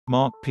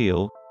Mark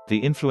Peel,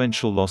 the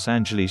influential Los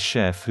Angeles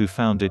chef who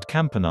founded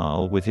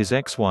Campanile with his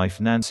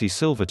ex-wife Nancy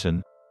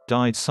Silverton,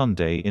 died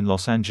Sunday in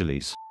Los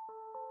Angeles.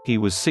 He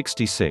was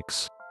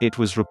 66. It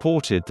was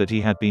reported that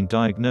he had been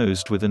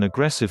diagnosed with an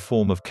aggressive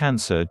form of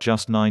cancer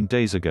just 9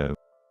 days ago.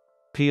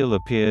 Peel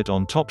appeared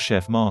on Top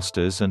Chef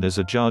Masters and as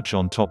a judge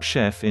on Top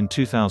Chef in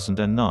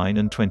 2009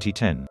 and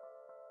 2010.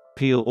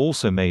 Peel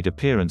also made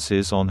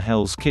appearances on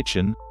Hell's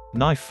Kitchen,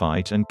 Knife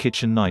Fight and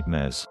Kitchen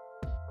Nightmares.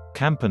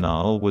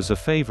 Campanile was a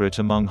favorite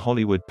among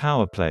Hollywood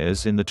power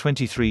players in the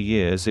 23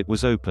 years it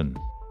was open.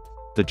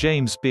 The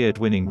James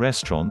Beard-winning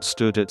restaurant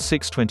stood at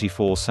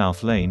 624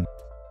 South Lane,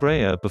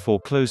 Brea before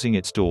closing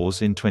its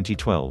doors in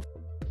 2012.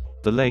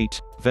 The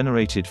late,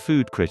 venerated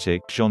food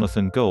critic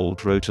Jonathan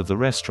Gold wrote of the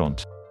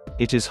restaurant,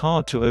 "It is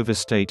hard to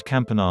overstate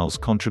Campanile's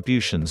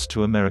contributions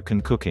to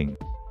American cooking.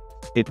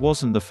 It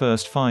wasn't the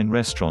first fine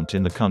restaurant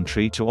in the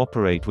country to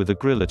operate with a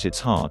grill at its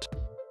heart,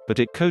 but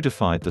it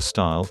codified the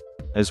style,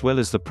 as well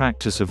as the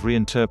practice of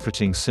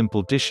reinterpreting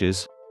simple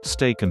dishes,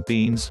 steak and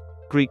beans,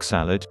 Greek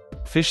salad,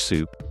 fish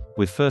soup,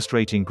 with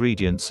first-rate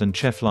ingredients and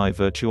chef-like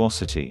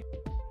virtuosity."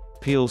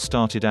 Peel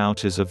started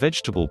out as a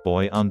vegetable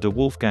boy under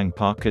Wolfgang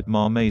Puck at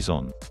Ma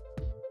Maison.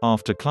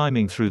 After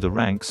climbing through the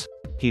ranks,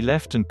 he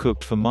left and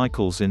cooked for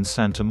Michael's in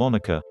Santa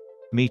Monica,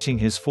 meeting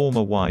his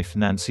former wife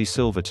Nancy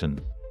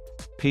Silverton.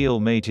 Peel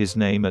made his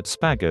name at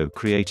Spago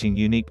creating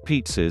unique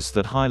pizzas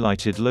that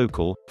highlighted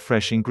local,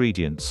 fresh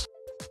ingredients.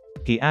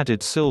 He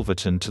added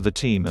Silverton to the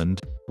team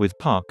and, with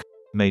Puck,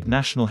 made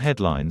national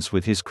headlines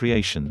with his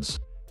creations.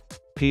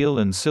 Peel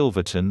and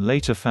Silverton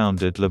later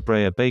founded La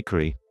Brea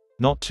Bakery,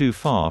 not too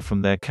far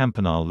from their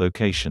Campanile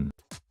location.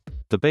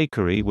 The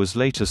bakery was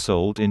later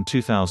sold in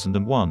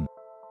 2001,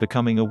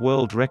 becoming a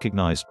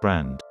world-recognized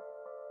brand.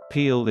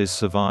 Peel is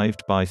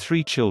survived by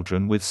 3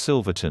 children with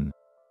Silverton,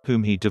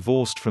 whom he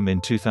divorced from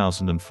in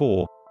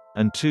 2004,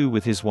 and 2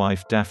 with his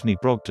wife Daphne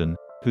Brogdon,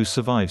 who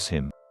survives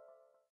him.